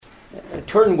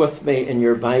Turn with me in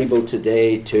your Bible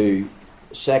today to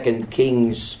 2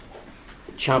 Kings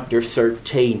chapter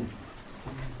 13.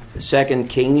 2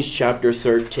 Kings chapter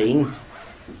 13.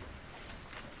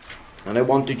 And I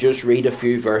want to just read a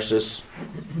few verses.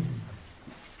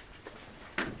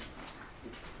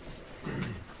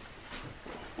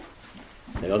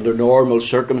 Now, under normal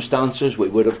circumstances, we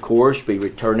would of course be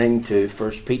returning to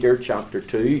 1 Peter chapter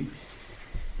 2.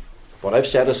 But I've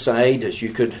set aside, as you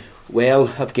could well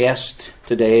have guessed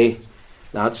today,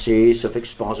 that series of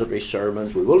expository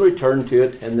sermons. We will return to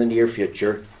it in the near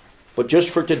future. But just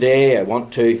for today, I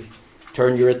want to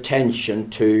turn your attention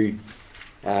to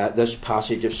this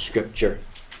passage of Scripture.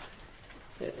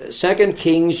 2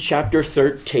 Kings chapter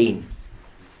 13.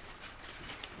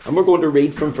 And we're going to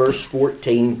read from verse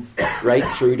 14 right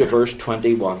through to verse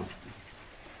 21.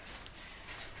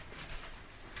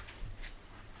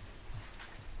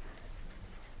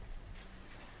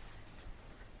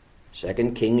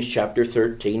 Second Kings chapter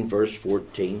 13, verse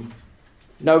 14.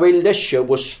 Now Elisha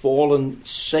was fallen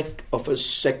sick of a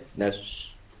sickness,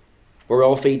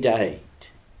 whereof he died.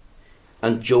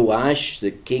 And Joash, the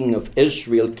king of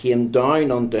Israel, came down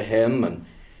unto him, and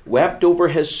wept over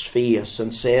his face,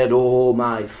 and said, O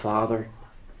my father,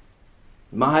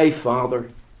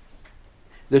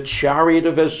 the chariot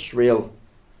of Israel,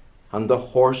 and the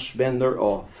horsemen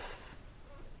thereof.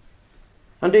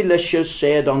 And Elisha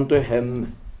said unto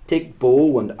him, Take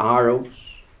bow and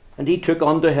arrows. And he took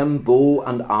unto him bow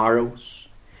and arrows.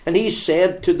 And he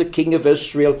said to the king of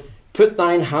Israel, Put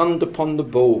thine hand upon the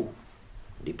bow.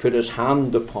 And he put his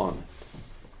hand upon it.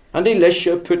 And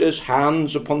Elisha put his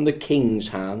hands upon the king's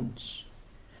hands.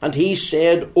 And he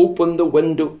said, Open the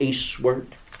window eastward.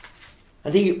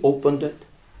 And he opened it.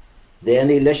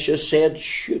 Then Elisha said,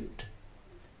 Shoot.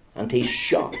 And he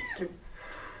shot.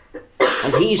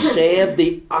 And he said,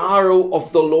 The arrow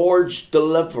of the Lord's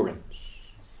deliverance,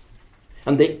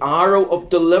 and the arrow of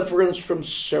deliverance from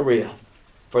Syria,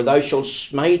 for thou shalt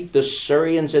smite the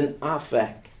Syrians in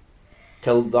Aphek,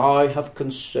 till thou have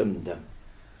consumed them.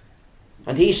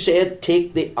 And he said,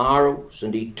 Take the arrows.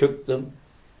 And he took them.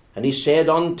 And he said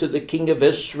unto the king of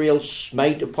Israel,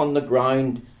 Smite upon the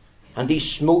ground. And he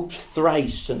smote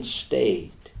thrice and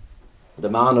stayed. The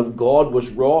man of God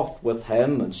was wroth with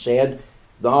him, and said,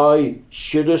 Thou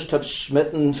shouldest have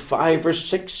smitten 5 or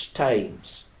 6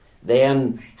 times.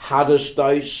 Then hadst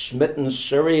thou smitten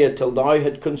Syria till thou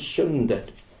had consumed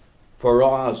it.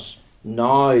 Whereas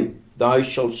now thou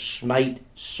shalt smite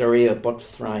Syria but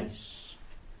thrice.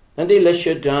 And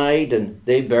Elisha died, and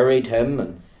they buried him,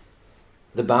 and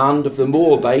the band of the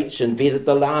Moabites invaded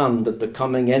the land at the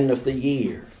coming in of the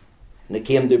year. And it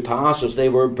came to pass, as they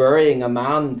were burying a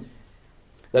man,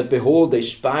 that behold, they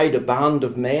spied a band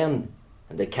of men,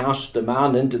 and they cast the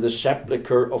man into the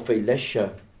sepulchre of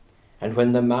Elisha. And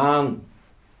when the man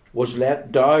was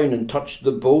let down and touched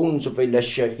the bones of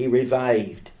Elisha, he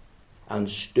revived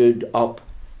and stood up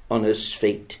on his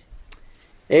feet.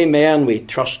 Amen. We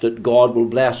trust that God will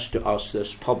bless to us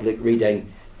this public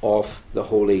reading of the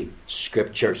Holy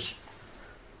Scriptures.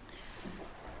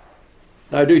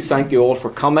 Now, I do thank you all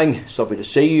for coming. It's lovely to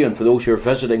see you. And for those who are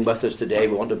visiting with us today,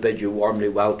 we want to bid you warmly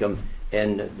welcome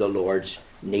in the Lord's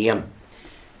name.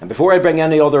 And before I bring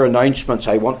any other announcements,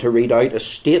 I want to read out a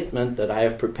statement that I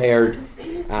have prepared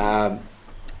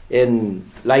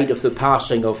in light of the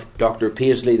passing of Dr.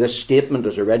 Paisley. This statement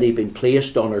has already been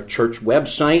placed on our church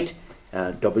website,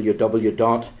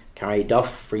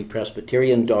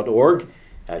 www.carrydufffreepresbyterian.org.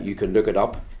 You can look it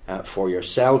up for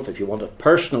yourself. If you want a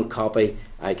personal copy,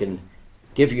 I can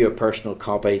give you a personal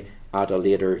copy at a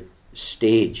later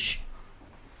stage.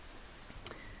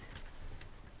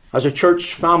 As a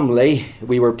church family,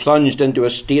 we were plunged into a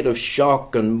state of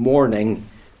shock and mourning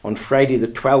on Friday the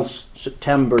 12th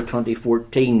September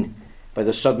 2014 by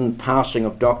the sudden passing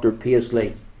of Dr.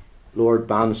 Paisley, Lord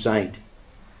Bandside.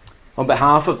 On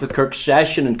behalf of the Kirk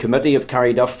Session and Committee of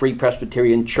Carryduff Free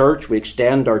Presbyterian Church, we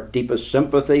extend our deepest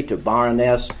sympathy to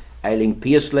Baroness Eileen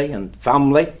Paisley and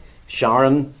family,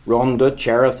 Sharon, Rhonda,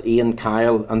 Cherith, Ian,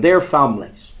 Kyle, and their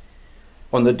families,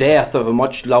 on the death of a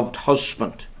much-loved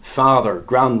husband, father,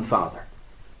 grandfather.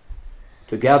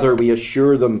 Together we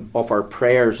assure them of our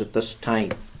prayers at this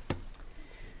time.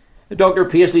 Dr.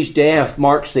 Paisley's death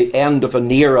marks the end of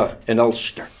an era in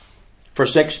Ulster. For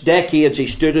 6 decades he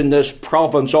stood in this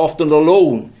province, often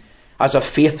alone, as a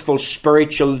faithful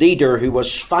spiritual leader who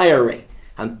was fiery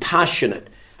and passionate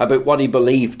about what he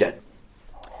believed in.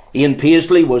 Ian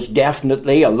Paisley was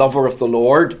definitely a lover of the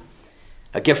Lord,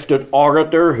 a gifted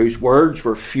orator whose words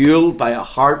were fueled by a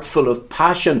heart full of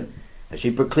passion as he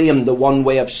proclaimed the one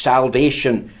way of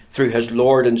salvation through his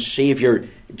Lord and Saviour,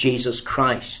 Jesus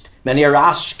Christ. Many are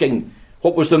asking,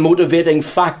 What was the motivating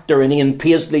factor in Ian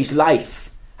Paisley's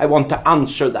life? I want to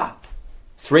answer that.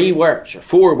 3 words or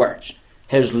 4 words.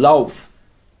 His love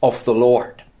of the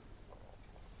Lord.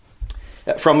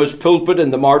 From his pulpit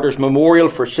in the Martyrs' Memorial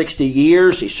for 60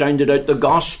 years, he sounded out the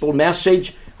gospel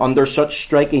message under such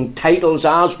striking titles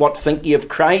as What Think Ye of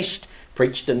Christ,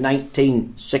 preached in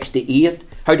 1968.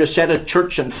 How to Set a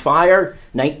Church on Fire,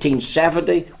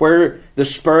 1970. Where the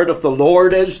Spirit of the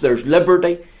Lord is, there's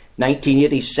liberty,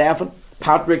 1987.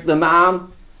 Patrick the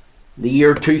Man, the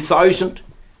year 2000.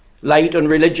 Light on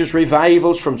Religious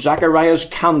Revivals from Zachariah's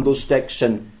Candlesticks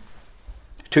in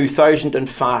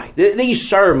 2005. These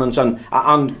sermons and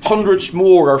hundreds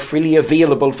more are freely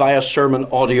available via sermon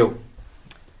audio.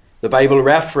 The Bible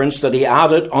reference that he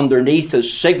added underneath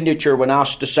his signature when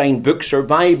asked to sign books or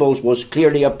Bibles was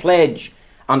clearly a pledge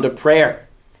and a prayer.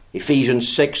 Ephesians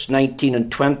 6:19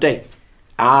 and 20.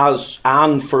 As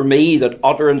and for me, that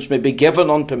utterance may be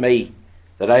given unto me,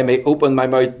 that I may open my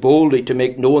mouth boldly to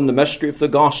make known the mystery of the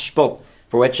gospel,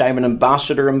 for which I am an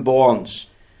ambassador in bonds,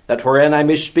 that wherein I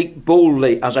may speak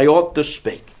boldly as I ought to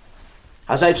speak.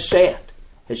 As I've said,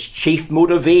 his chief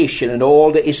motivation in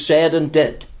all that he said and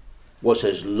did was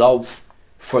his love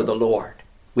for the Lord.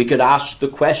 We could ask the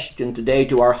question today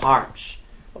to our hearts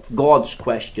of God's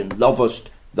question, lovest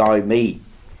thou me?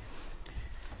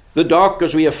 The Doc,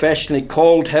 as we affectionately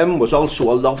called him, was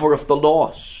also a lover of the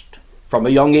lost. From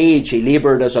a young age he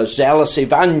laboured as a zealous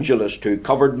evangelist who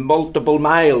covered multiple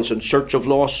miles in search of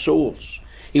lost souls.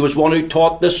 He was one who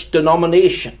taught this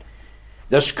denomination,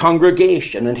 this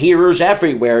congregation, and hearers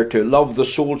everywhere to love the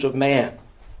souls of men.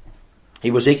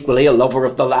 He was equally a lover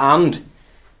of the land,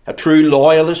 a true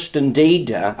loyalist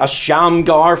indeed, a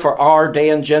Shamgar for our day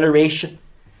and generation.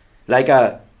 Like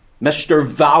a Mr.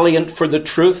 Valiant for the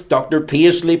truth, Dr.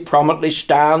 Paisley prominently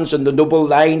stands in the noble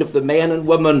line of the men and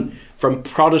women from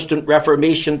Protestant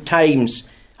Reformation times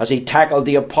as he tackled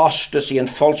the apostasy and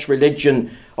false religion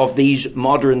of these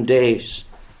modern days.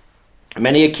 On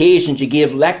many occasions he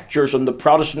gave lectures on the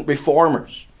Protestant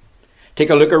reformers. Take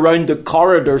a look around the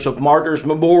corridors of Martyrs'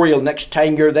 Memorial next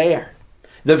time you're there.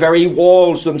 The very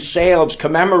walls themselves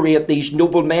commemorate these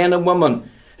noble men and women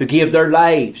who gave their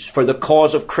lives for the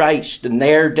cause of Christ in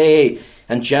their day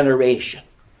and generation.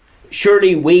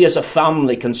 Surely we as a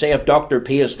family can say of Dr.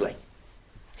 Paisley,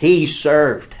 he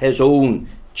served his own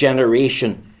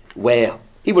generation well.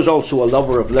 He was also a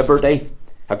lover of liberty,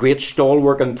 a great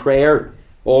stalwart in prayer,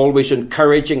 always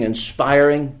encouraging,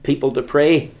 inspiring people to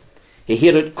pray. He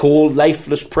hated cold,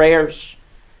 lifeless prayers.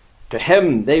 To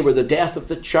him, they were the death of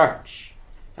the church.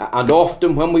 And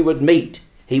often when we would meet,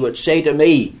 he would say to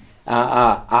me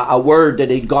a word that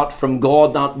he got from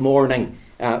God that morning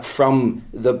from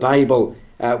the Bible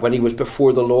when he was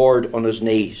before the Lord on his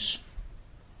knees.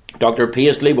 Dr.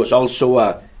 Paisley was also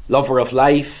a lover of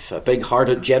life, a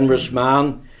big-hearted, generous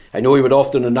man. I know he would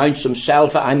often announce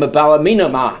himself, I'm a Ballymena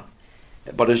man.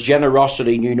 But his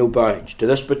generosity knew no bounds. To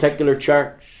this particular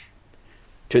church,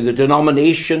 to the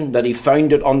denomination that he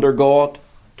founded under God,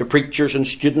 to preachers and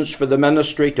students for the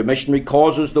ministry, to missionary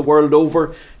causes the world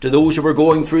over, to those who were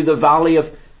going through the valley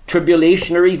of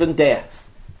tribulation or even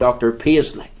death, Dr.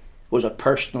 Paisley was a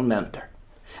personal mentor,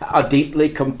 a deeply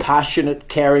compassionate,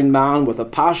 caring man with a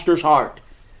pastor's heart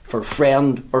for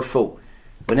friend or foe.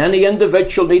 When any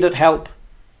individual needed help,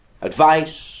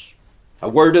 advice, a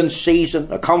word in season,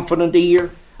 a confident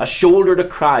ear, a shoulder to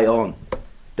cry on,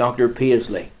 Dr.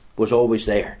 Paisley was always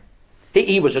there.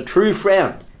 He was a true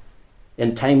friend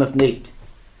in time of need.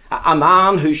 A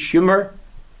man whose humour,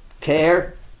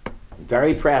 care, and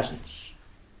very presence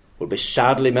will be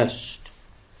sadly missed.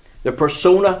 The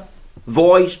persona,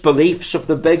 voice, beliefs of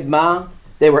the big man,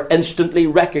 they were instantly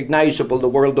recognisable the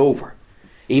world over.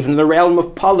 Even in the realm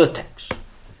of politics,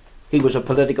 he was a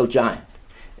political giant.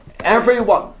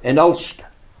 Everyone in Ulster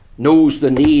knows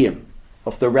the name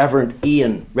of the Reverend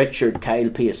Ian Richard Kyle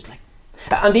Paisley.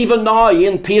 And even now,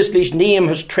 Ian Paisley's name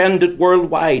has trended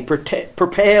worldwide,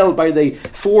 propelled by the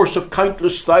force of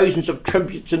countless thousands of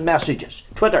tributes and messages.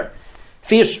 Twitter,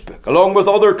 Facebook, along with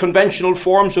other conventional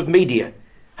forms of media,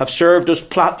 have served as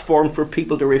platforms for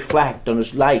people to reflect on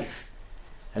his life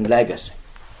and legacy.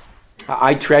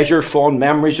 I treasure fond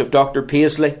memories of Dr.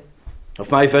 Paisley,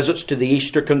 of my visits to the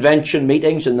Easter Convention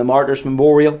meetings in the Martyrs'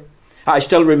 Memorial. I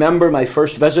still remember my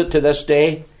first visit to this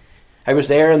day. I was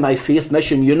there in my Faith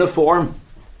Mission uniform.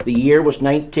 The year was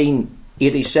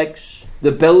 1986.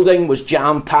 The building was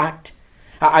jam-packed.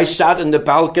 I sat in the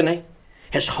balcony.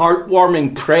 His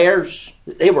heartwarming prayers,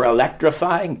 they were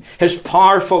electrifying. His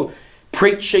powerful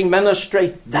preaching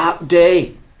ministry that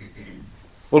day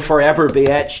will forever be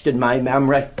etched in my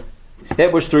memory.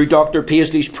 It was through Dr.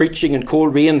 Paisley's preaching in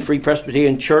Coleraine Free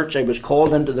Presbyterian Church I was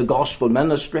called into the gospel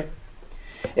ministry.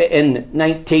 In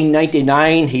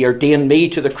 1999, he ordained me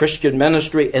to the Christian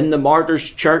ministry in the Martyrs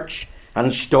Church and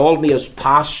installed me as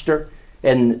pastor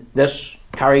in this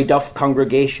Carryduff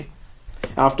congregation.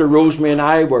 After Rosemary and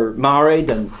I were married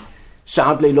and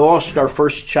sadly lost our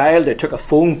first child, I took a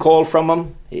phone call from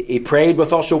him. He prayed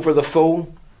with us over the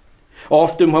phone.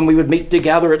 Often when we would meet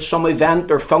together at some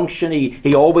event or function,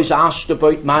 he always asked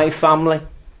about my family,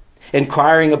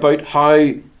 inquiring about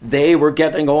how they were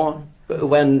getting on.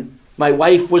 When my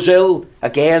wife was ill,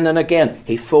 again and again,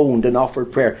 he phoned and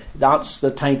offered prayer. That's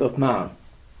the type of man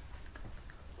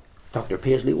Dr.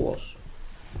 Paisley was.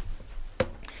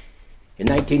 In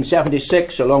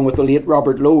 1976, along with the late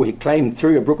Robert Lowe, he climbed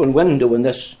through a broken window in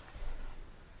this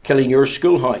Killinure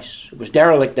schoolhouse. It was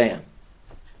derelict then.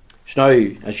 It's now,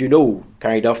 as you know,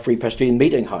 Carryduff Free Presbyterian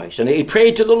Meeting House. And he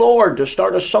prayed to the Lord to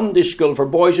start a Sunday school for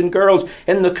boys and girls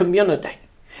in the community.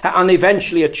 And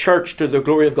eventually a church to the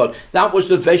glory of God. That was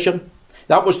the vision.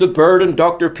 That was the burden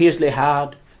Dr. Paisley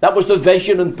had. That was the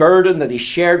vision and burden that he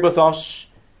shared with us.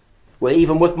 Well,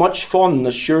 even with much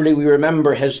fondness, surely we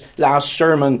remember his last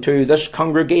sermon to this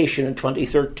congregation in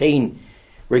 2013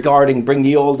 regarding bring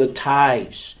ye all the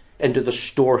tithes into the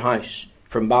storehouse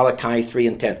from Malachi 3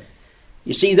 and 10.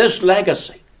 You see, this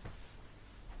legacy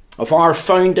of our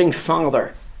founding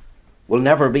father will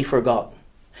never be forgotten.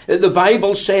 The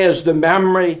Bible says the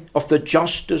memory of the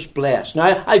just is blessed.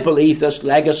 Now, I believe this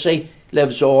legacy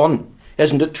lives on.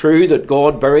 Isn't it true that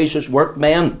God buries his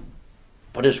workmen,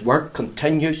 but his work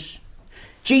continues?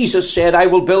 Jesus said, I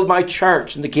will build my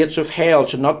church and the gates of hell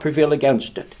shall not prevail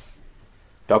against it.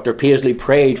 Dr. Paisley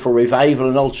prayed for revival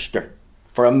in Ulster,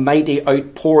 for a mighty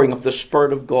outpouring of the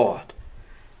Spirit of God.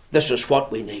 This is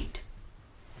what we need.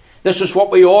 This is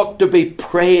what we ought to be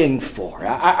praying for.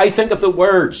 I think of the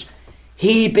words,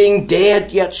 he being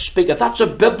dead yet speaketh. That's a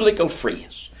biblical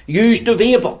phrase, used of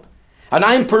Abel. And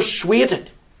I'm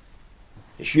persuaded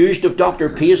it's used of Dr.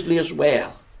 Paisley as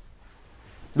well.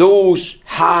 Those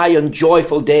high and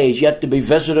joyful days yet to be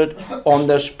visited on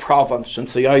this province and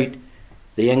throughout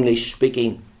the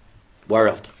English-speaking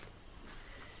world.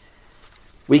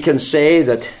 We can say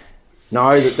that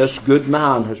now that this good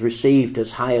man has received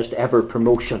his highest ever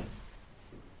promotion,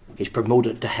 he's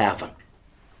promoted to heaven.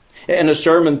 In a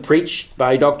sermon preached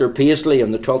by Dr. Paisley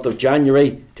on the 12th of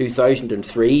January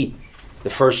 2003, the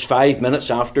first 5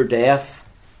 minutes after death,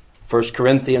 1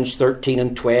 Corinthians 13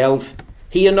 and 12,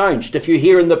 he announced, if you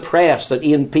hear in the press that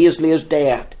Ian Paisley is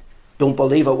dead, don't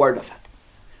believe a word of it.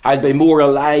 I'll be more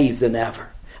alive than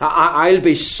ever. I'll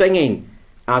be singing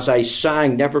as I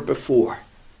sang never before.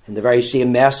 In the very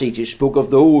same message, he spoke of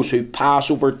those who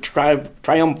pass over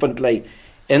triumphantly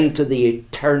into the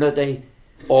eternity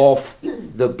of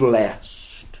the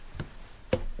blessed.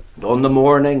 And on the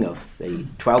morning of the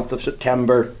 12th of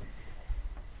September,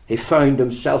 he found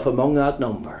himself among that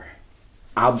number,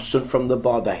 absent from the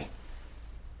body,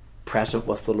 present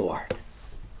with the Lord.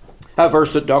 A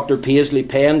verse that Dr. Paisley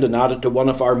penned and added to one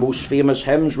of our most famous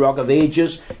hymns, Rock of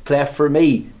Ages, Cleft for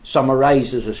Me,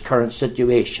 summarises his current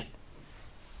situation.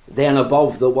 Then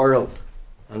above the world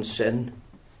and sin,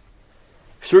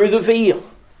 through the veil,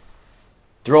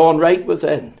 drawn right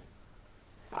within,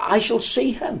 I shall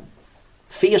see him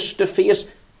face to face,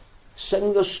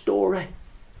 sing the story,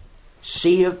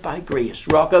 saved by grace,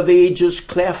 Rock of Ages,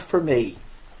 cleft for me,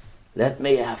 let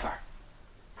me ever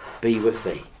be with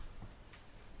thee.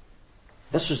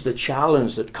 This is the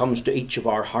challenge that comes to each of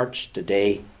our hearts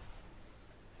today.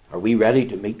 Are we ready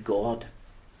to meet God?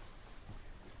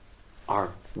 Are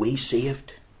we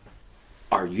saved?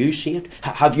 Are you saved?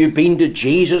 Have you been to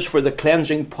Jesus for the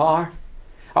cleansing power?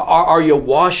 Are you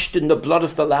washed in the blood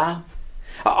of the Lamb?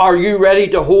 Are you ready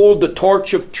to hold the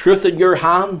torch of truth in your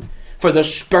hand for the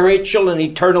spiritual and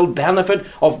eternal benefit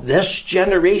of this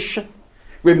generation?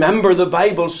 Remember, the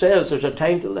Bible says there's a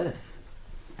time to live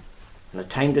and a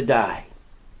time to die.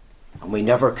 And we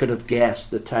never could have guessed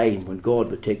the time when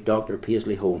God would take Dr.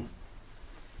 Paisley home.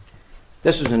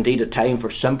 This is indeed a time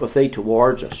for sympathy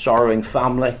towards a sorrowing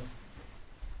family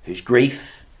whose grief,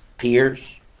 tears,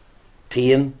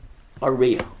 pain are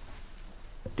real.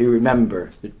 Do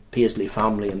remember the Paisley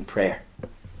family in prayer.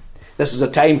 This is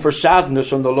a time for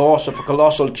sadness on the loss of a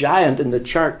colossal giant in the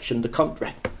church and the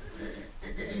country.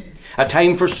 A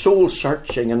time for soul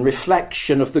searching and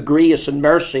reflection of the grace and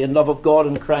mercy and love of God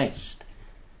in Christ.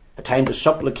 A time to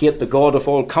supplicate the God of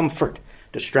all comfort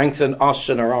to strengthen us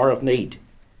in our hour of need.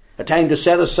 A time to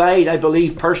set aside, I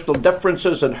believe, personal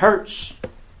differences and hurts.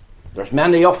 There's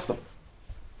many of them.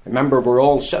 Remember, we're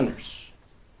all sinners.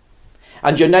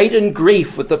 And unite in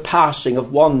grief with the passing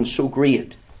of one so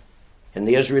great in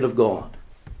the Israel of God.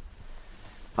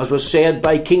 As was said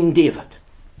by King David,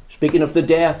 speaking of the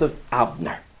death of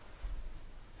Abner,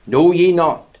 know ye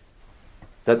not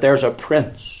that there's a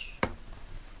prince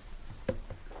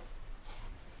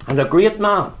and a great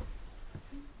man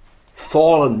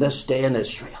fallen this day in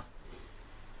Israel?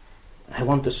 I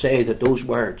want to say that those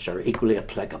words are equally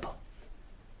applicable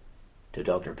to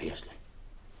Dr. Paisley.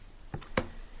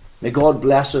 May God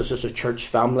bless us as a church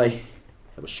family.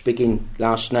 I was speaking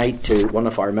last night to one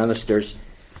of our ministers,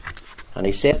 and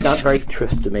he said that very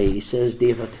truth to me. He says,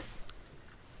 David,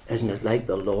 isn't it like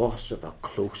the loss of a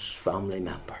close family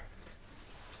member?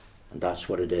 And that's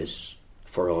what it is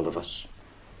for all of us.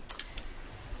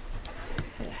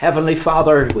 Heavenly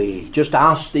Father, we just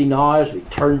ask thee now as we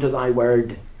turn to thy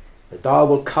word, that thou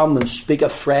will come and speak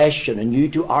afresh and anew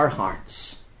to our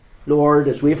hearts. Lord,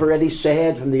 as we've already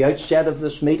said from the outset of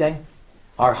this meeting,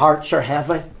 our hearts are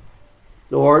heavy.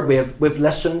 Lord, we've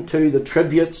listened to the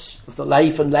tributes of the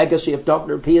life and legacy of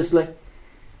Dr. Paisley.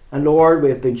 And Lord,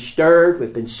 we've been stirred,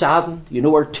 we've been saddened. You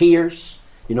know our tears.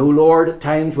 You know, Lord, at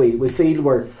times we feel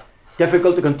we're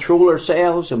difficult to control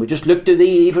ourselves, and we just look to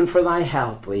thee even for thy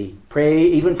help. We pray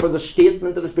even for the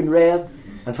statement that has been read,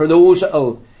 and for those that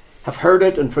will have heard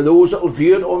it, and for those that will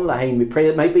view it online. We pray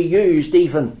it might be used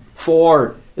even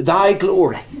for thy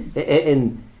glory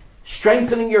in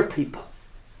strengthening your people,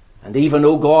 and even,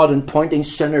 O God, in pointing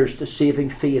sinners to saving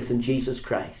faith in Jesus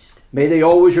Christ. May they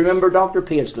always remember Dr.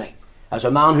 Paisley as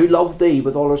a man who loved thee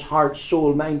with all his heart,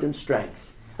 soul, mind and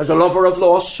strength, as a lover of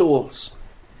lost souls,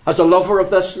 as a lover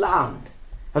of this land,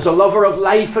 as a lover of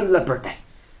life and liberty.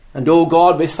 And, O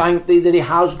God, we thank thee that he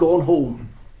has gone home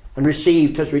and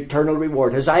received his eternal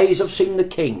reward. His eyes have seen the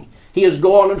King. He has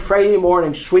gone on Friday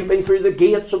morning, sweeping through the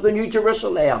gates of the New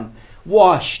Jerusalem,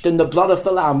 washed in the blood of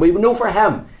the Lamb. We know for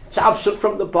him, it's absent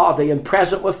from the body and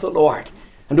present with the Lord.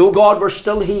 And, oh God, we're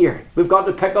still here. We've got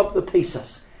to pick up the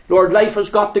pieces. Lord, life has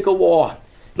got to go on.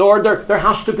 Lord, there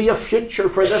has to be a future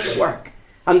for this work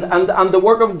and the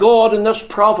work of God in this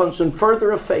province and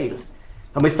further afield.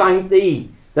 And we thank thee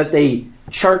that the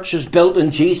church is built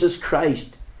in Jesus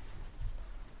Christ.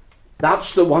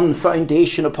 That's the one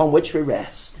foundation upon which we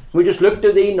rest. We just look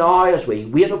to thee now as we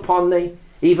wait upon thee,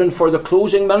 even for the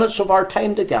closing minutes of our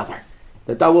time together,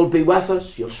 that thou wilt be with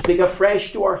us. You'll speak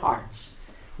afresh to our hearts.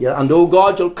 And, oh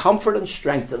God, you'll comfort and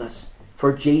strengthen us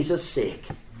for Jesus' sake.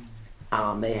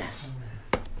 Amen.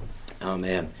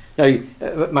 Amen. Now,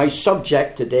 my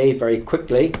subject today, very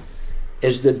quickly,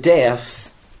 is the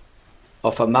death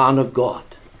of a man of God.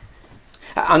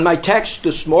 And my text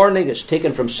this morning is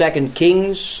taken from 2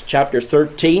 Kings chapter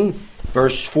 13,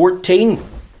 verse 14.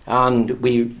 And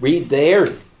we read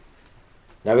there,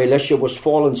 now Elisha was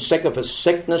fallen sick of his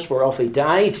sickness whereof he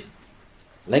died.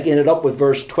 Linking it up with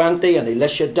verse 20, and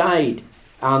Elisha died,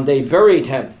 and they buried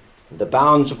him. And the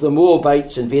bands of the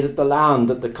Moabites invaded the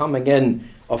land at the coming in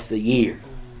of the year.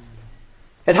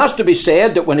 It has to be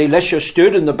said that when Elisha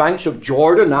stood in the banks of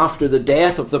Jordan after the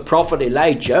death of the prophet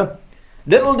Elijah,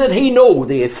 little did he know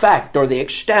the effect or the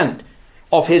extent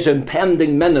of his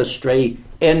impending ministry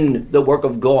in the work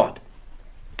of God.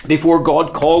 Before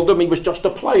God called him, he was just a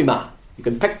ploughman. You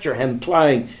can picture him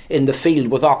ploughing in the field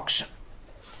with oxen.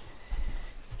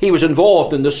 He was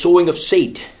involved in the sowing of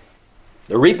seed,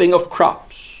 the reaping of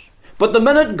crops. But the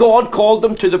minute God called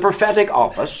him to the prophetic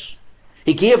office,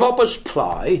 he gave up his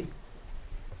plough,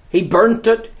 he burnt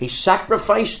it, he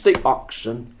sacrificed the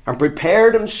oxen, and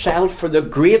prepared himself for the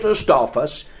greatest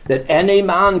office that any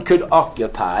man could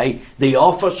occupy, the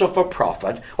office of a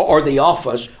prophet or the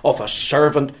office of a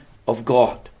servant of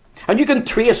God. And you can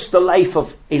trace the life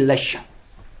of Elisha.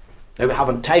 Now, we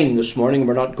haven't time this morning and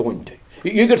we're not going to.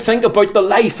 You could think about the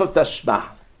life of this man.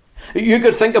 You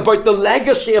could think about the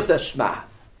legacy of this man.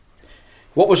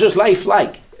 What was his life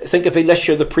like? Think of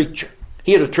Elisha the preacher.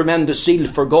 He had a tremendous zeal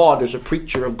for God as a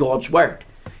preacher of God's word.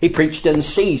 He preached in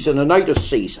season and out of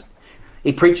season.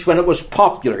 He preached when it was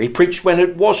popular. He preached when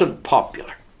it wasn't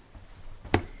popular.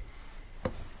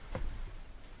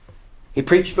 He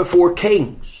preached before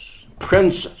kings,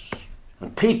 princes,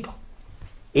 and people,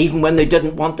 even when they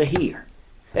didn't want to hear.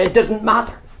 It didn't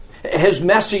matter. His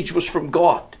message was from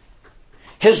God.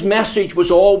 His message was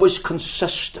always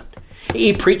consistent.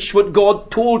 He preached what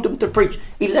God told him to preach.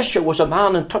 Elisha was a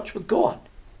man in touch with God.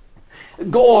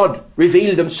 God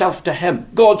revealed himself to him.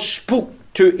 God spoke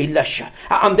to Elisha.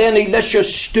 And then Elisha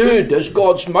stood as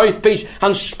God's mouthpiece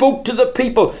and spoke to the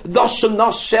people. Thus and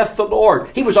thus saith the Lord.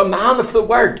 He was a man of the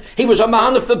word. He was a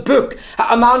man of the book.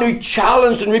 A man who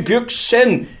challenged and rebuked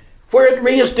sin where it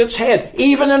raised its head.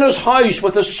 Even in his house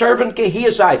with his servant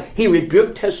Gehazi, he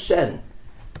rebuked his sin.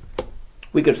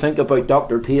 We could think about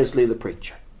Dr. Paisley the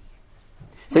preacher.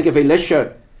 Think of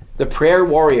Elisha, the prayer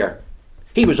warrior.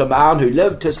 He was a man who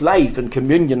lived his life in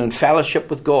communion and fellowship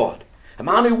with God. A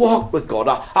man who walked with God,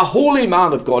 a holy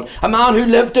man of God, a man who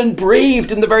lived and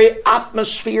breathed in the very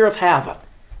atmosphere of heaven.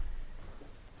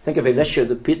 Think of Elisha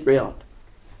the patriot.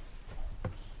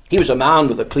 He was a man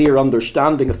with a clear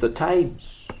understanding of the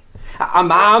times. A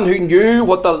man who knew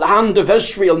what the land of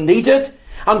Israel needed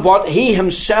and what he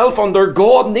himself under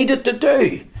God needed to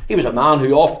do. He was a man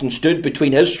who often stood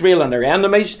between Israel and their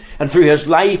enemies, and through his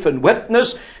life and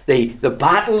witness, the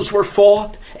battles were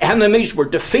fought, enemies were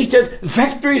defeated,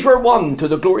 victories were won to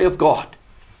the glory of God.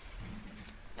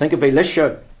 Think of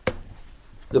Elisha,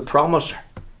 the promiser.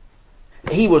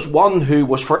 He was one who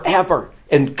was forever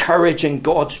encouraging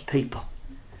God's people.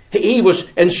 He was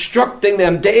instructing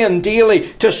them day and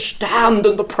daily to stand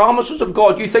in the promises of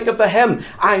God. You think of the hymn,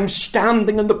 I'm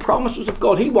standing in the promises of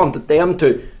God. He wanted them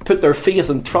to put their faith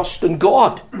and trust in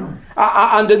God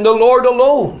and in the Lord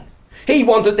alone. He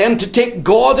wanted them to take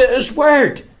God at His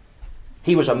word.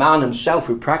 He was a man himself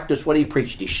who practiced what he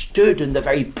preached. He stood in the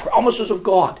very promises of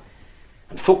God.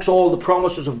 And folks, all the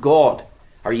promises of God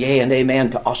are yea and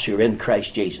amen to us who are in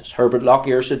Christ Jesus. Herbert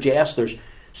Lockyer suggests there's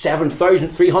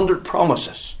 7,300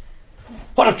 promises.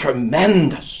 What a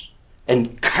tremendous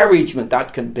encouragement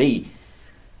that can be.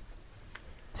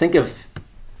 Think of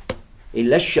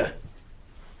Elisha,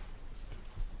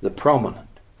 the prominent.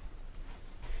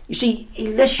 You see,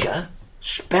 Elisha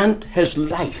spent his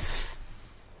life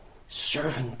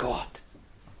serving God.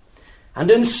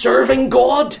 And in serving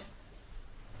God,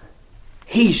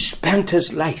 he spent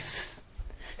his life.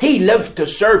 He lived to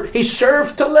serve. He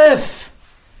served to live.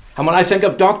 And when I think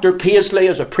of Dr. Paisley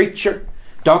as a preacher,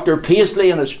 Dr. Paisley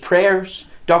and his prayers,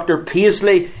 Dr.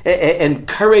 Paisley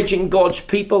encouraging God's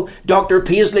people, Dr.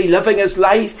 Paisley living his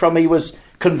life from he was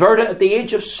converted at the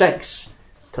age of 6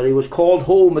 till he was called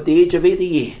home at the age of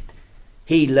 88.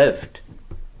 He lived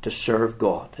to serve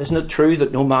God. Isn't it true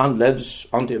that no man lives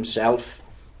unto himself?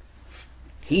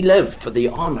 He lived for the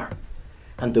honour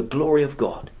and the glory of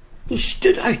God. He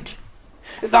stood out.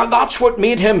 That's what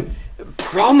made him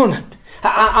prominent.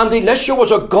 And Elisha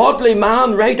was a godly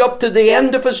man right up to the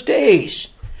end of his days.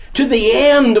 To the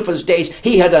end of his days.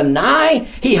 He had a nigh,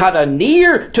 he had a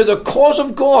near to the cause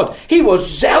of God. He was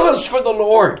zealous for the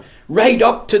Lord right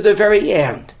up to the very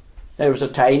end. There was a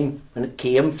time when it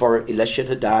came for Elisha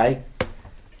to die.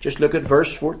 Just look at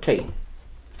verse 14.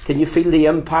 Can you feel the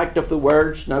impact of the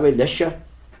words? Now Elisha,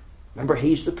 remember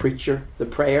he's the preacher, the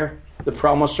prayer, the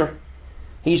promiser.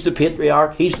 He's the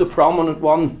patriarch, he's the prominent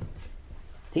one.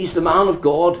 He's the man of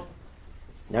God.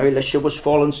 Now Elisha was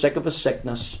fallen sick of his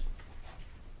sickness,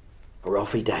 or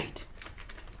off he died.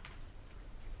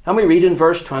 And we read in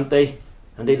verse 20,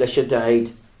 and Elisha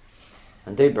died,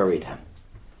 and they buried him.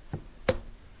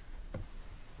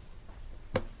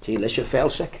 See, Elisha fell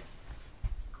sick.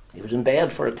 He was in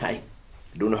bed for a time.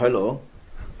 I don't know how long.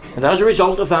 And as a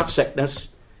result of that sickness,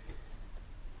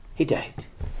 he died.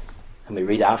 And we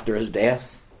read after his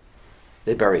death,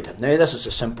 they buried him. Now, this is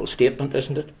a simple statement,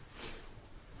 isn't it?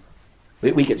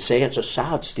 We could say it's a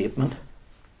sad statement.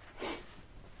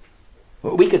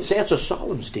 We could say it's a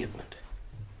solemn statement.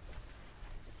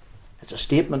 It's a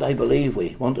statement, I believe,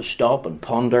 we want to stop and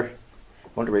ponder,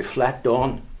 want to reflect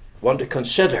on, want to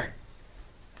consider.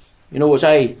 You know, as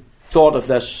I thought of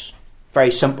this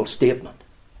very simple statement,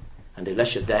 and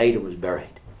Elisha died and was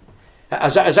buried,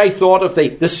 as I thought of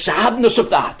the sadness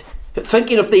of that,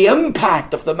 thinking of the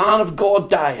impact of the man of God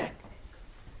dying,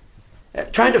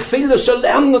 trying to feel the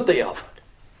solemnity of it,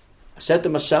 I said to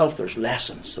myself, there's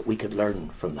lessons that we could learn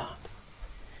from that.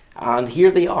 And here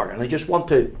they are, and I just want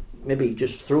to maybe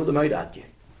just throw them out at you.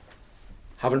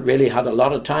 Haven't really had a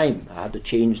lot of time. I had to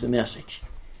change the message.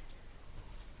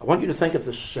 I want you to think of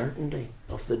the certainty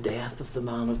of the death of the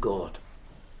man of God.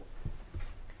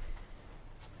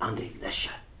 And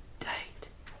Elisha died.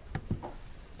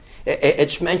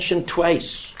 It's mentioned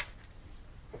twice.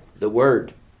 The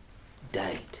word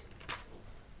died.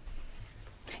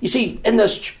 You see, in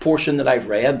this portion that I've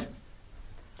read,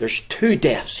 there's 2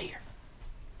 deaths here.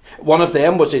 One of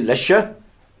them was Elisha.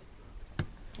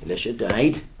 Elisha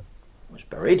died, was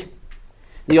buried.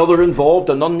 The other involved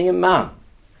an unnamed man.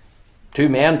 2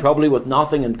 men probably with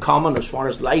nothing in common as far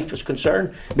as life is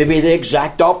concerned. Maybe the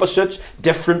exact opposites,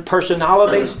 different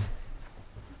personalities.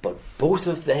 But both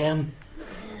of them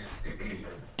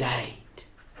died.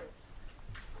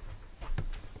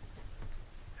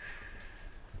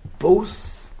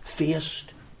 Both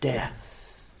faced death.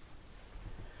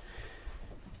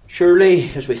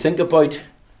 Surely, as we think about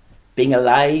being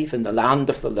alive in the land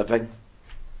of the living,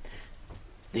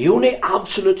 the only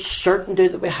absolute certainty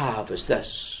that we have is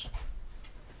this: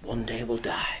 one day we'll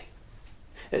die.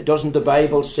 Doesn't the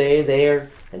Bible say there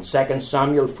in 2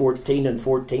 Samuel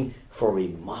 14:14, for we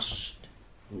must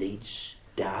needs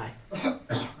die?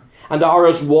 And are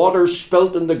as waters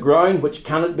spilt in the ground, which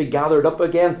cannot be gathered up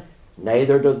again?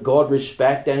 Neither doth God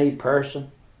respect any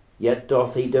person, yet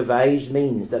doth he devise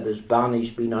means that his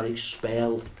banished be not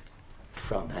expelled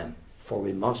from him. For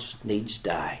we must needs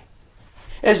die.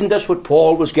 Isn't this what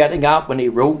Paul was getting at when he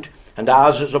wrote, and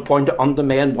as is appointed unto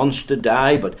men once to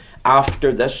die, but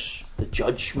after this the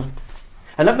judgment?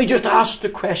 And let me just ask the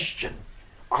question,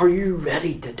 are you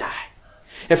ready to die?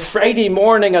 If Friday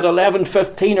morning at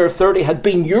 11:15 or 30 had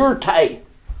been your time,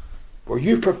 were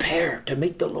you prepared to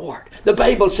meet the Lord? The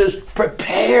Bible says,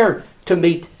 prepare to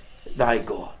meet thy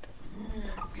God.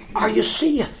 Are you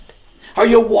saved? Are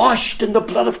you washed in the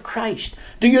blood of Christ?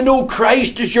 Do you know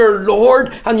Christ is your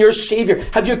Lord and your Saviour?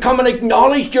 Have you come and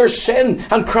acknowledged your sin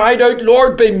and cried out,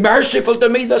 Lord, be merciful to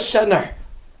me, the sinner?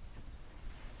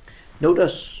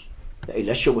 Notice that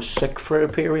Elisha was sick for a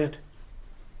period.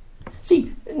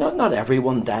 See, not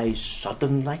everyone dies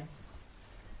suddenly,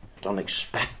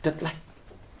 unexpectedly.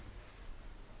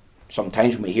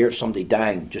 Sometimes when we hear of somebody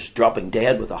dying, just dropping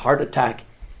dead with a heart attack,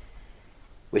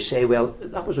 we say, well,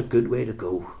 that was a good way to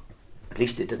go. At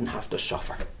least they didn't have to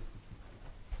suffer.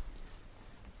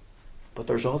 But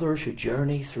there's others who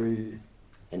journey through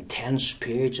intense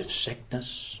periods of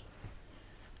sickness.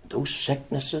 Those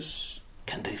sicknesses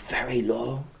can be very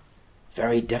long,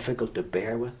 very difficult to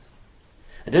bear with.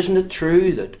 And isn't it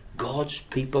true that God's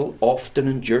people often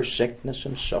endure sickness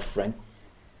and suffering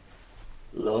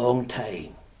long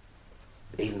time,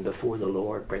 even before the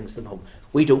Lord brings them home?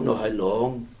 We don't know how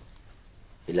long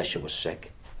Elisha was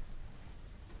sick.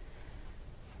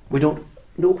 We don't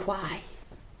know why.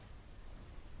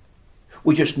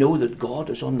 We just know that God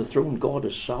is on the throne, God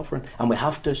is sovereign, and we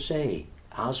have to say,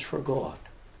 as for God,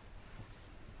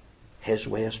 his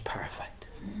way is perfect.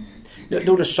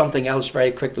 Notice something else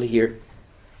very quickly here.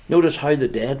 Notice how the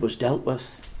dead was dealt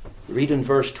with. Read in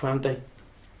verse 20.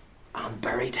 And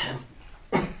buried him.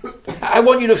 I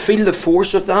want you to feel the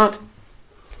force of that.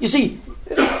 You see,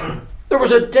 there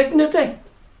was a dignity.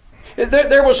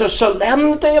 There was a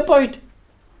solemnity about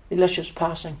Elisha's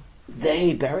passing.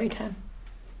 They buried him.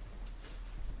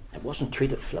 It wasn't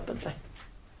treated flippantly.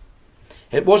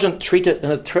 It wasn't treated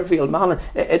in a trivial manner.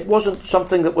 It wasn't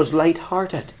something that was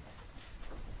light-hearted.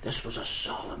 This was a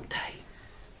solemn time.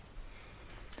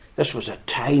 This was a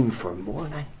time for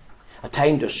mourning. A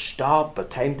time to stop, a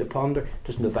time to ponder.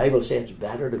 Doesn't the Bible say it's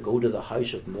better to go to the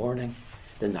house of mourning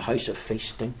than the house of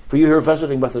feasting? For you who are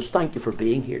visiting with us, thank you for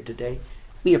being here today.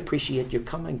 We appreciate you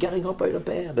coming, getting up out of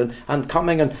bed and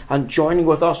coming and joining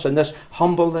with us in this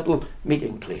humble little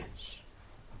meeting place.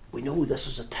 We know this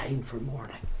is a time for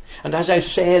mourning. And as I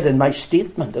said in my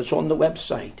statement that's on the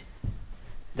website,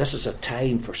 this is a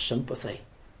time for sympathy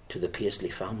to the Paisley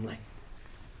family.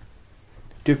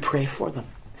 Do pray for them.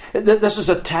 This is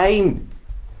a time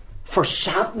for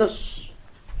sadness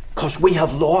because we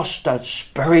have lost a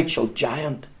spiritual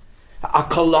giant, a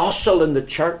colossal in the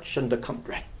church and the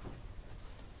country.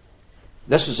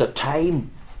 This is a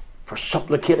time for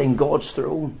supplicating God's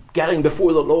throne, getting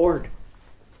before the Lord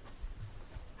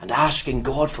and asking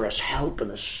God for his help and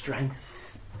his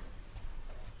strength.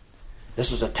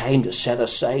 This is a time to set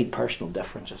aside personal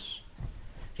differences.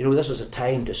 You know, this is a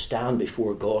time to stand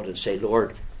before God and say,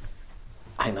 Lord,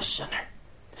 I'm a sinner.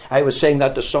 I was saying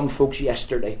that to some folks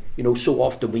yesterday. You know, so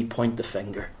often we point the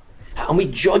finger and we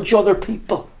judge other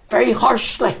people very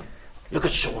harshly. Look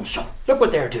at so-and-so. Look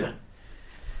what they're doing.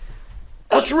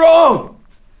 That's wrong.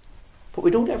 But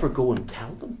we don't ever go and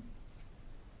tell them.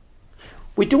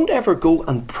 We don't ever go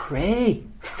and pray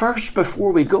first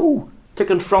before we go to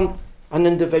confront an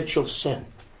individual's sin.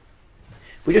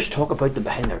 We just talk about them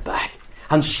behind their back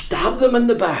and stab them in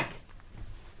the back.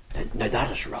 Now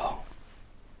that is wrong.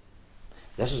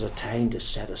 This is a time to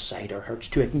set aside our hurts,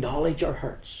 to acknowledge our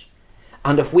hurts.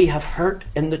 And if we have hurt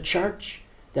in the church,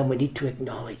 then we need to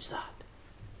acknowledge that.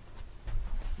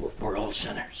 We're all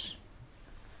sinners.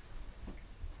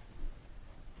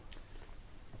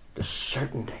 The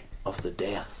certainty of the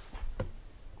death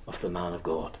of the man of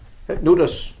God.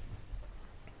 Notice,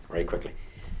 very quickly,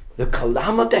 the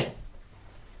calamity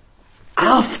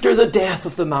after the death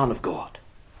of the man of God.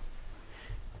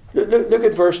 Look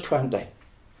at verse 20.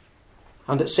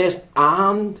 And it says,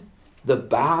 and the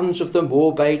bands of the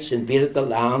Moabites invaded the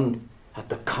land at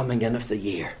the coming in of the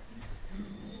year.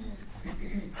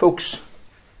 Folks,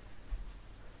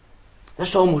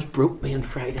 this almost broke me on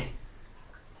Friday.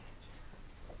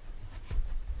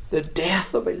 The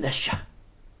death of Elisha,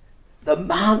 the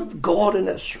man of God in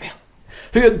Israel,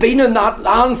 who had been in that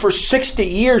land for 60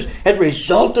 years, it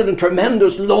resulted in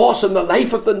tremendous loss in the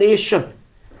life of the nation.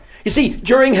 You see,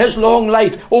 during his long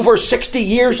life, over 60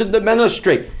 years in the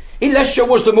ministry, Elisha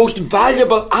was the most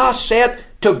valuable asset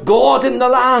to God in the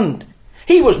land.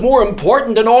 He was more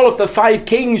important than all of the 5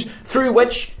 kings through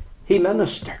which he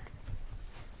ministered.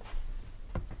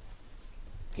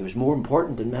 He was more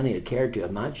important than many had cared to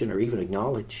imagine or even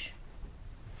acknowledge.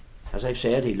 As I've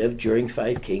said, he lived during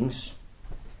 5 kings.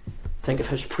 Think of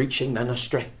his preaching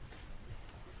ministry.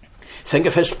 Think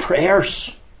of his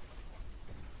prayers.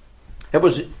 It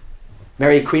was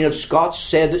Mary Queen of Scots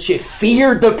said that she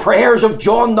feared the prayers of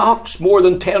John Knox more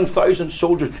than 10,000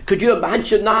 soldiers. Could you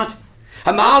imagine that?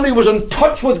 A man who was in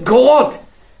touch with God.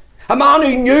 A man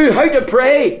who knew how to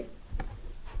pray.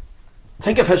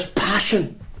 Think of his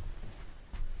passion.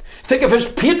 Think of his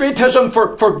patriotism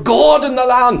for God in the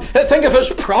land. Think of his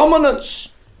prominence.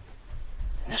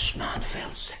 This man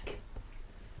fell sick.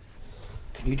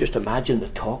 Can you just imagine the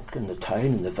talk in the town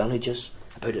and the villages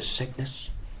about his sickness?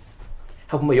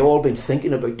 Haven't we all been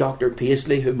thinking about Dr.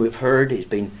 Paisley, whom we've heard he's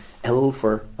been ill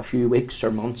for a few weeks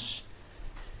or months?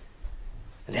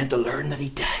 And then to learn that he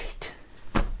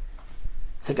died.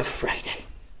 Think of Friday.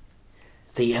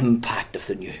 The impact of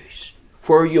the news.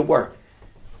 Where you were.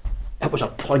 It was a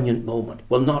poignant moment.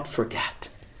 We'll not forget.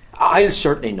 I'll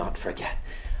certainly not forget.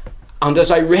 And as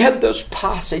I read this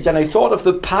passage and I thought of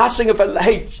the passing of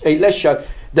Elisha,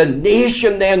 the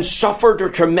nation then suffered a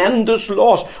tremendous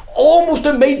loss. Almost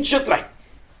immediately,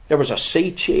 there was a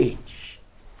sea change.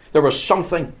 There was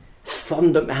something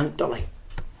fundamentally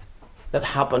that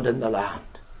happened in the land.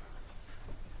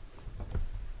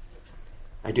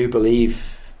 I do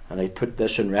believe, and I put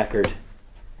this in record,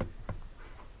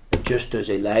 that just as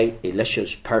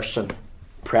Elisha's person,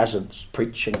 presence,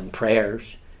 preaching and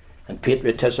prayers and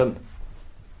patriotism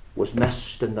was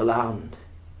missed in the land,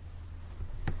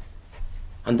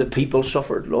 and the people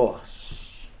suffered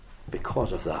loss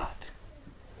because of that.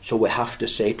 So we have to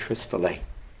say truthfully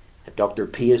that Dr.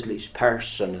 Paisley's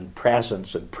person and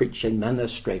presence and preaching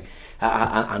ministry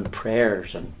and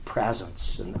prayers and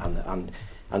presence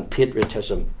and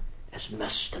patriotism is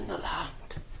missed in the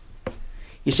land.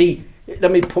 You see,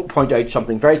 let me point out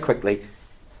something very quickly.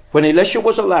 When Elisha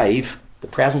was alive, the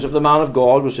presence of the man of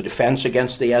God was a defence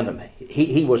against the enemy.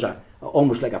 He was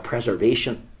almost like a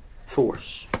preservation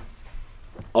force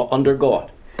under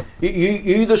God.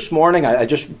 You this morning, I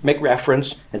just make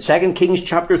reference, in 2 Kings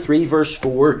chapter 3 verse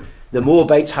 4, the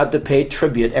Moabites had to pay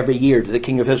tribute every year to the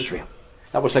king of Israel.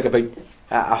 That was like about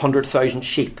 100,000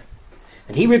 sheep.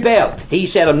 And he rebelled. He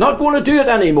said, I'm not going to do it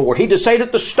anymore. He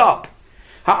decided to stop.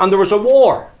 And there was a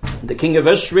war. The king of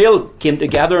Israel came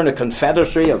together in a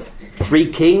confederacy of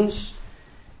 3 kings.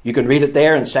 You can read it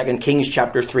there in 2 Kings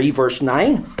chapter 3 verse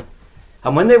 9.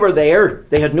 And when they were there,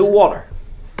 they had no water.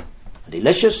 And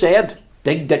Elisha said,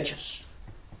 dig ditches.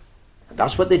 And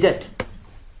that's what they did.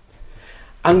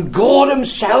 And God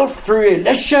himself, through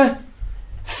Elisha,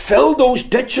 filled those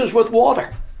ditches with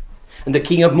water. And the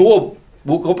king of Moab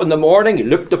woke up in the morning, he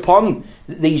looked upon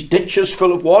these ditches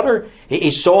full of water. He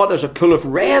saw it as a pool of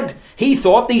red. He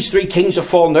thought these 3 kings had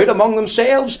fallen out among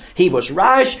themselves. He was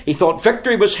rash. He thought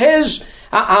victory was his.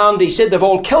 And he said they've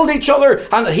all killed each other.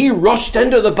 And he rushed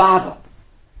into the battle.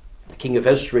 The king of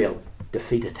Israel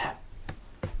defeated him.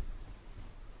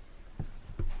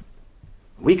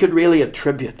 We could really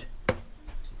attribute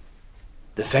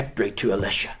the victory to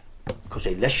Elisha, because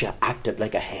Elisha acted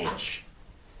like a hedge.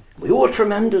 We owe a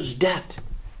tremendous debt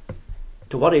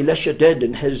to what Elisha did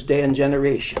in his day and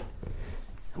generation.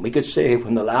 And we could say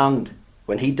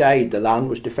when he died, the land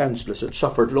was defenceless. It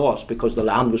suffered loss because the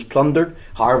land was plundered,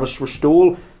 harvests were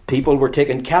stolen, people were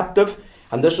taken captive.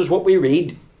 And this is what we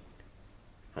read.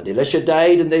 And Elisha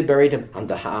died, and they buried him, and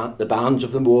the bands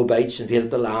of the Moabites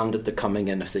invaded the land at the coming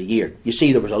in of the year. You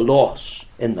see, there was a loss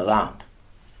in the land.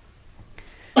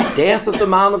 The death of the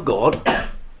man of God,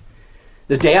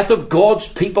 the death of God's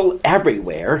people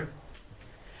everywhere,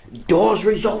 does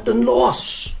result in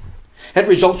loss. It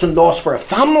results in loss for a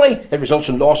family, it results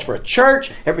in loss for a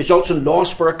church, it results in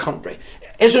loss for a country.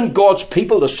 Isn't God's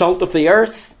people the salt of the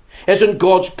earth? Isn't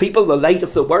God's people the light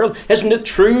of the world? Isn't it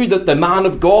true that the man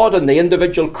of God and the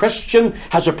individual Christian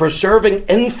has a preserving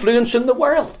influence in the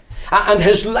world? And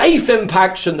his life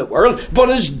impacts in the world, but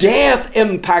his death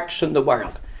impacts in the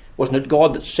world. Wasn't it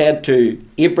God that said to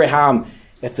Abraham,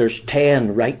 if there's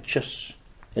 10 righteous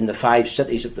in the 5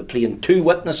 cities of the plain, 2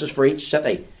 witnesses for each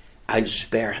city, I'll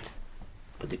spare it.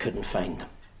 But they couldn't find them.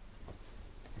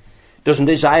 Doesn't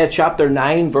Isaiah chapter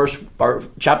 1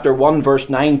 verse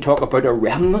 9 talk about a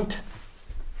remnant?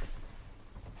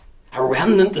 A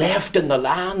remnant left in the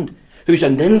land who's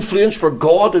an influence for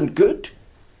God and good.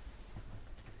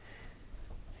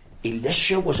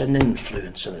 Elisha was an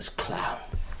influence in his clan,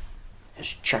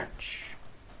 his church,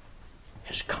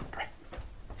 his country.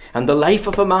 And the life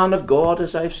of a man of God,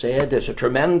 as I've said, is a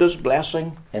tremendous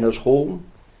blessing in his home,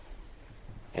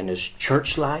 in his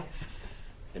church life,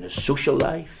 in his social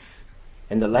life,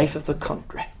 in the life of the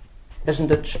country.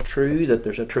 Isn't it true that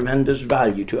there's a tremendous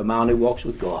value to a man who walks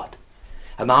with God?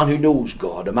 A man who knows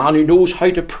God, a man who knows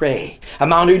how to pray, a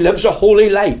man who lives a holy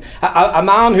life, a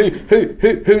man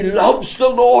who loves the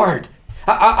Lord,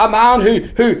 a man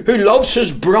who loves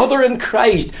his brother in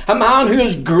Christ, a man who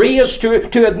has grace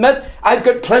to admit, I've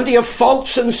got plenty of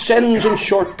faults and sins and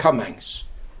shortcomings.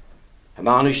 A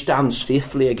man who stands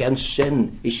faithfully against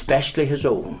sin, especially his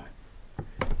own.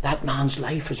 That man's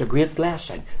life is a great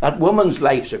blessing. That woman's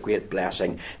life's a great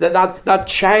blessing. That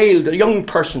child, a young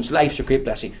person's life's a great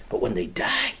blessing. But when they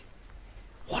die,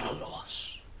 what a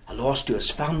loss. A loss to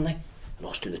his family, a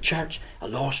loss to the church, a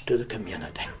loss to the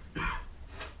community.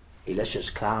 Elisha's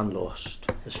clan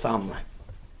lost, his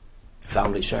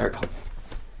family circle.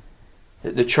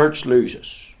 The church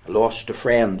loses, a loss to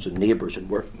friends and neighbours and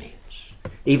workmates.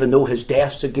 Even though his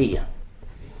death's a gain,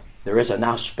 there is an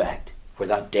aspect where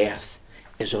that death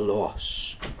is a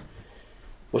loss.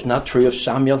 Wasn't that true of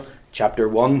Samuel, chapter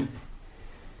 1?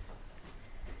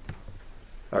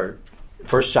 Or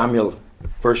 1 Samuel,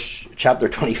 chapter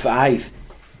 25.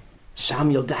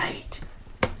 Samuel died,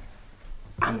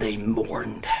 and they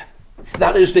mourned him.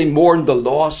 That is, they mourned the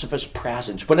loss of his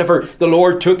presence. Whenever the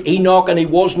Lord took Enoch and he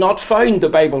was not found, the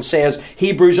Bible says,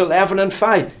 Hebrews 11 and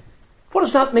 5. What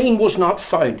does that mean, was not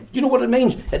found? Do you know what it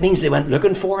means? It means they went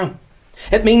looking for him.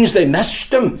 It means they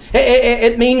missed him.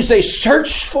 It means they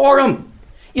searched for him.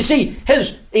 You see,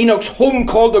 Enoch's home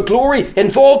called the glory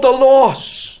involved a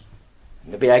loss.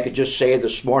 Maybe I could just say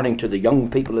this morning to the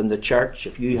young people in the church,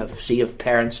 if you have saved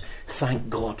parents, thank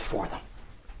God for them.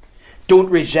 Don't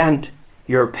resent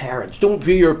your parents. Don't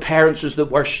view your parents as the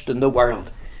worst in the world.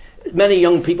 Many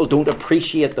young people don't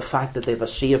appreciate the fact that they have a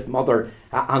saved mother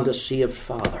and a saved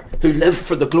father who live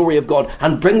for the glory of God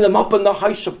and bring them up in the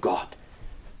house of God.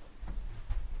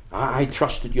 I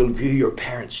trust that you'll view your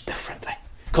parents differently.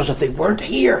 Because if they weren't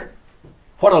here,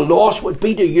 what a loss would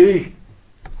be to you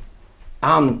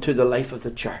and to the life of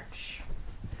the church.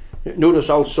 Notice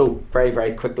also, very,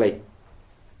 very quickly,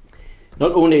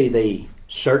 not only the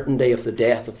certainty of the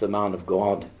death of the man of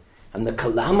God and the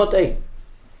calamity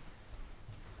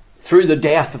through the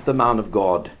death of the man of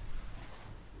God,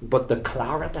 but the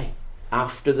clarity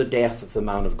after the death of the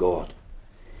man of God.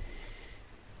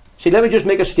 See, let me just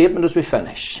make a statement as we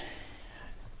finish.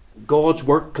 God's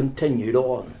work continued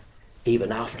on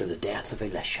even after the death of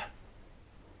Elisha.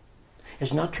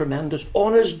 Isn't that tremendous?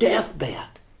 On his deathbed.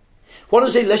 What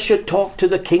does Elisha talk to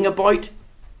the king about?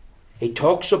 He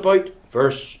talks about,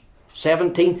 verse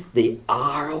 17, the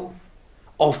arrow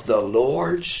of the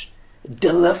Lord's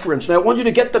deliverance. Now I want you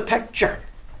to get the picture.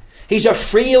 He's a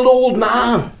frail old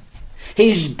man.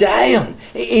 He's dying.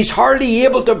 He's hardly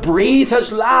able to breathe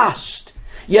his last.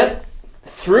 Yet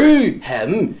through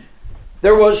him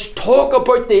there was talk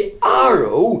about the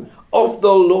arrow of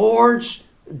the Lord's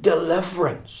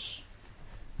deliverance.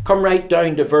 Come right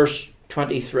down to verse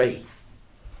 23.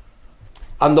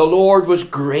 And the Lord was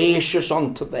gracious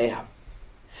unto them,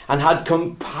 and had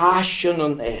compassion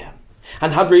on them,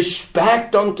 and had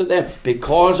respect unto them,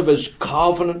 because of his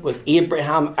covenant with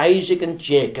Abraham, Isaac, and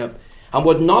Jacob, and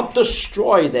would not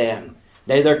destroy them,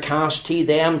 neither cast he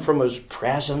them from his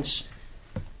presence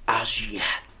as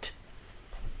yet.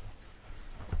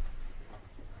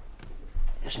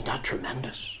 Isn't that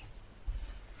tremendous?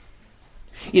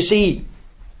 You see,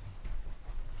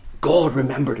 God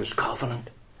remembered his covenant.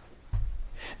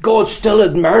 God still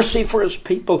had mercy for his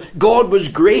people. God was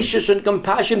gracious and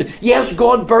compassionate. Yes,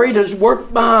 God buried his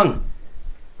workman,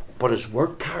 but his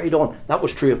work carried on. That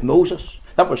was true of Moses.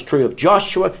 That was true of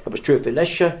Joshua. It was true of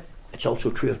Elisha. It's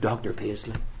also true of Dr.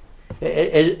 Paisley.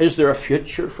 Is there a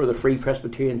future for the Free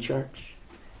Presbyterian Church?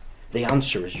 The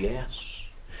answer is yes.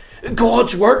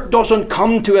 God's work doesn't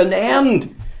come to an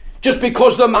end just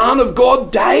because the man of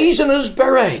God dies and is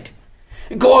buried.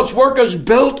 God's work is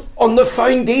built on the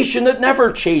foundation that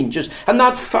never changes, and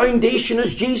that foundation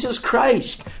is Jesus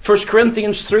Christ. 1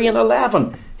 Corinthians 3 and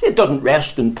 11. It doesn't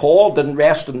rest in Paul, didn't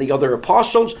rest in the other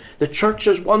apostles. The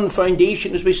church's one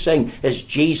foundation, as we sing, is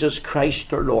Jesus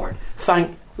Christ our Lord.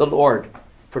 Thank the Lord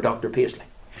for Dr. Paisley.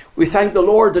 We thank the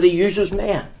Lord that he uses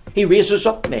men. He raises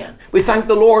up men. We thank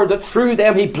the Lord that through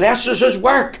them he blesses his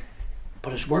work.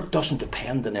 But his work doesn't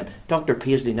depend on him. Dr.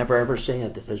 Paisley never ever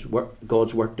said that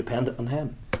God's work depended on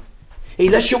him.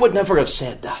 Elisha would never have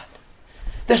said that.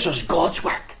 This is God's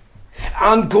work.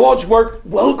 And God's work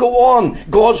will go on.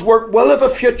 God's work will have a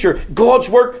future. God's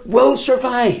work will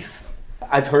survive.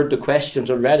 I've heard the questions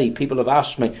already. People have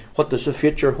asked me, what does the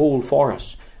future hold for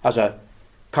us as a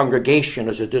congregation,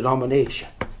 as a denomination?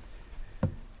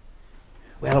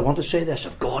 Well, I want to say this.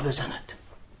 If God is in it,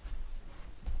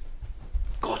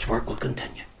 God's work will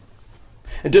continue.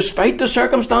 And despite the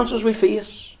circumstances we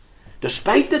face,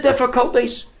 despite the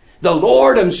difficulties, the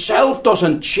Lord himself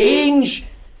doesn't change.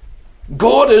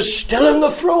 God is still on the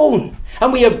throne.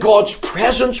 And we have God's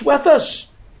presence with us.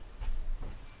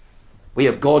 We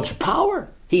have God's power.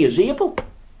 He is able.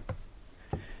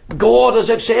 God, as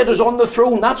I've said, is on the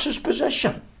throne. That's his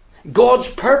position. God's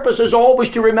purpose is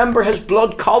always to remember his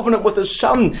blood covenant with his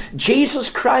Son, Jesus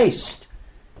Christ.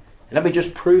 And let me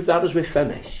just prove that as we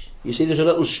finish. You see, there's a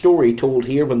little story told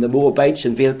here when the Moabites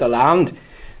invaded the land.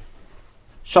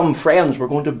 Some friends were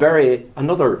going to bury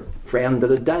another friend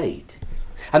that had died.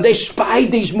 And they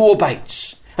spied these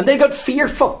Moabites. And they got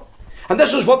fearful. And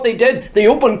this is what they did. They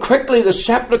opened quickly the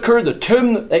sepulchre, the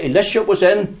tomb that Elisha was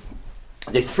in.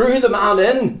 They threw the man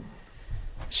in,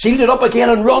 sealed it up again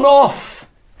and run off.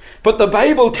 But the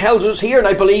Bible tells us here, and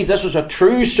I believe this is a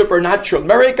true supernatural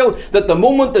miracle, that the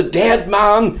moment the dead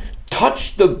man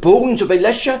touched the bones of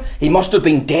Elisha, he must have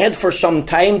been dead for some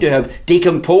time to have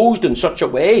decomposed in such a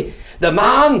way. The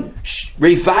man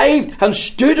revived and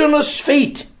stood on his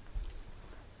feet.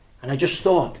 And I just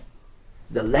thought,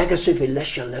 the legacy of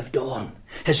Elisha lived on.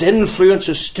 His influence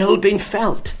is still being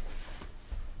felt.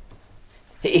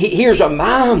 Here's a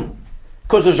man,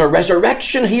 because there's a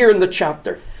resurrection here in the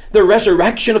chapter. The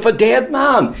resurrection of a dead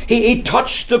man. He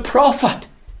touched the prophet.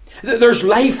 There's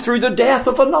life through the death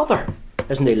of another.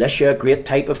 Isn't Elisha a great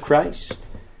type of Christ?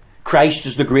 Christ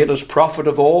is the greatest prophet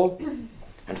of all.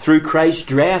 And through Christ's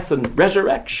death and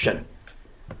resurrection,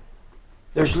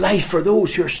 there's life for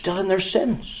those who are still in their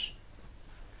sins.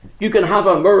 You can have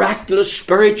a miraculous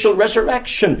spiritual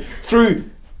resurrection through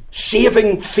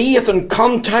saving faith and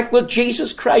contact with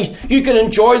Jesus Christ. You can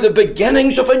enjoy the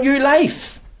beginnings of a new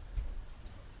life.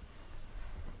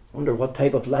 I wonder what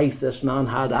type of life this man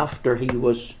had after he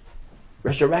was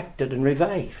resurrected and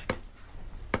revived.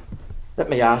 Let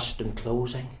me ask in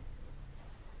closing,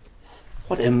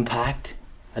 what impact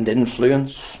and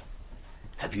influence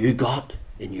have you got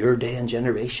in your day and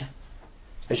generation?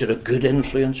 Is it a good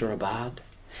influence or a bad?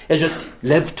 Is it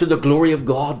lived to the glory of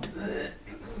God?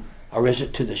 Or is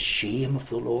it to the shame of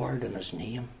the Lord and his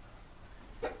name?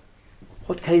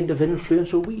 What kind of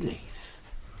influence will we leave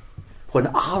when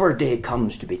our day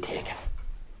comes to be taken?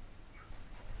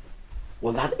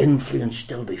 Will that influence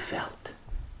still be felt?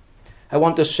 I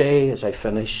want to say, as I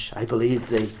finish, I believe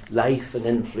the life and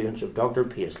influence of Dr.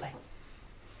 Paisley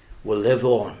will live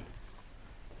on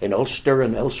in Ulster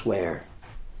and elsewhere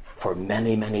for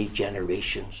many, many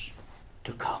generations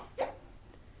to come.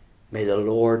 May the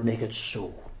Lord make it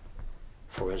so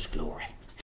for his glory.